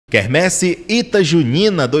Quermesse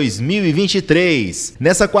Itajunina 2023.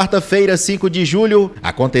 Nessa quarta-feira, 5 de julho,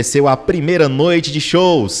 aconteceu a primeira noite de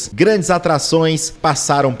shows. Grandes atrações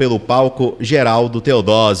passaram pelo palco Geraldo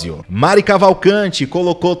Teodósio. Mari Cavalcante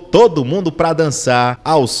colocou todo mundo pra dançar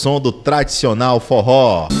ao som do tradicional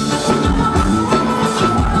forró.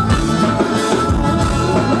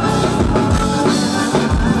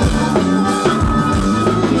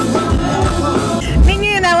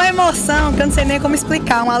 Que eu não sei nem como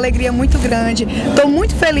explicar, uma alegria muito grande. Estou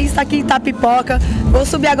muito feliz de estar aqui em Itapipoca. Vou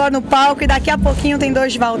subir agora no palco e daqui a pouquinho tem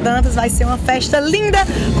Dorival Dantas. Vai ser uma festa linda,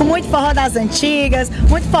 com muito forró das antigas,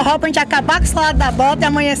 muito forró pra gente acabar com o salário da bota e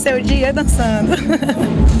amanhecer o dia dançando.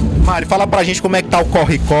 Mari, fala pra gente como é que tá o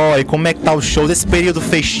corre-corre, como é que tá os shows, esse período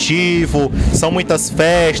festivo, são muitas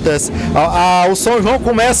festas. O São João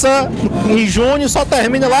começa em junho, só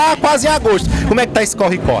termina lá quase em agosto. Como é que tá esse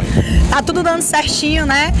corre-corre? Tá tudo dando certinho,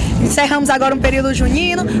 né? Encerramos agora um período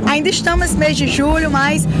junino, ainda estamos nesse mês de julho,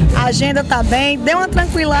 mas a agenda tá bem, deu uma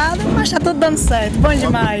tranquilada, mas tá tudo dando certo, bom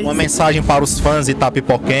demais. Uma mensagem para os fãs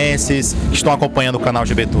itapipoquenses que estão acompanhando o canal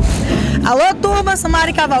GB Tour. Alô, turma, sou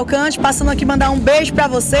Mari Cavalcante, passando aqui mandar um beijo pra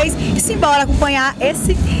vocês e simbora acompanhar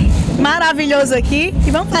esse maravilhoso aqui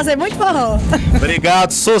e vamos fazer muito forró.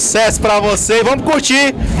 Obrigado, sucesso pra você, vamos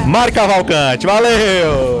curtir Mari Cavalcante,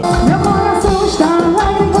 valeu! Meu coração está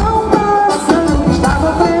lá igual coração,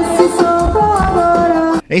 estava precisando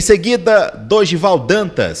agora. Em seguida, Dorival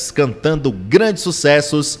Dantas cantando grandes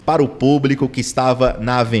sucessos para o público que estava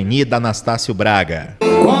na Avenida Anastácio Braga.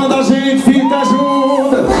 Quando a gente fica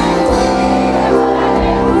junto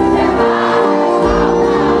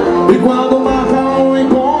e quando marca um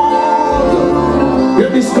encontro, eu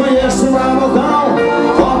desconheço o algodão.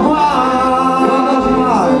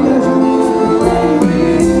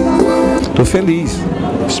 Estou feliz,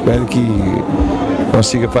 espero que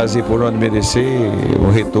consiga fazer por onde merecer o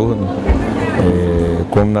retorno,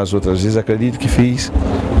 como nas outras vezes, acredito que fiz.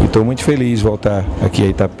 E estou muito feliz de voltar aqui a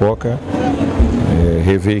Itapipoca,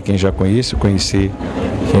 rever quem já conheço, conhecer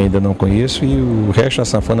quem ainda não conheço, e o resto a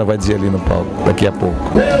sanfona vai dizer ali no palco, daqui a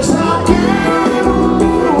pouco. Eu só quero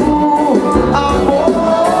amor.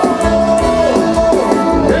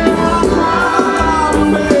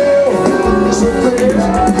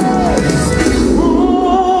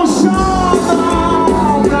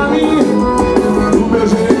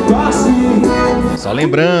 Só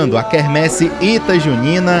lembrando, a Quermesse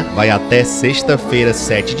Itajunina vai até sexta-feira,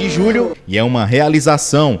 7 de julho, e é uma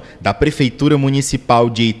realização da Prefeitura Municipal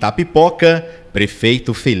de Itapipoca,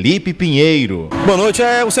 prefeito Felipe Pinheiro. Boa noite,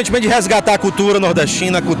 é o sentimento de resgatar a cultura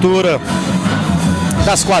nordestina, a cultura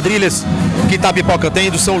das quadrilhas que Itapipoca tem,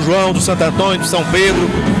 do São João, do Santo Antônio, do São Pedro,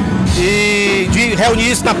 e de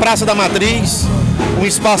reunir isso na Praça da Matriz, um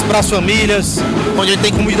espaço para as famílias, onde a gente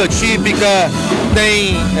tem comida típica,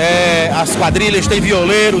 tem as quadrilhas, tem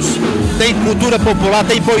violeiros, tem cultura popular,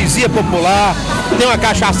 tem poesia popular, tem uma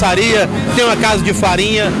cachaçaria, tem uma casa de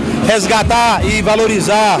farinha. Resgatar e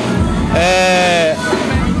valorizar,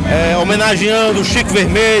 homenageando o Chico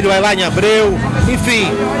Vermelho, a Elaine Abreu, enfim,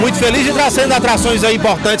 muito feliz de trazendo atrações aí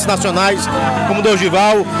importantes nacionais, como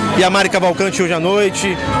Dorival e a Mari Cavalcante hoje à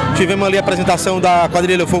noite. Tivemos ali a apresentação da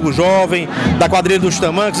quadrilha Fogo Jovem, da quadrilha dos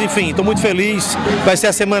Tamancos, enfim, estou muito feliz, vai ser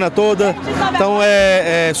a semana toda, então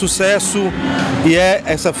é sucesso, e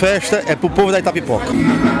essa festa é pro povo da Itapipoca.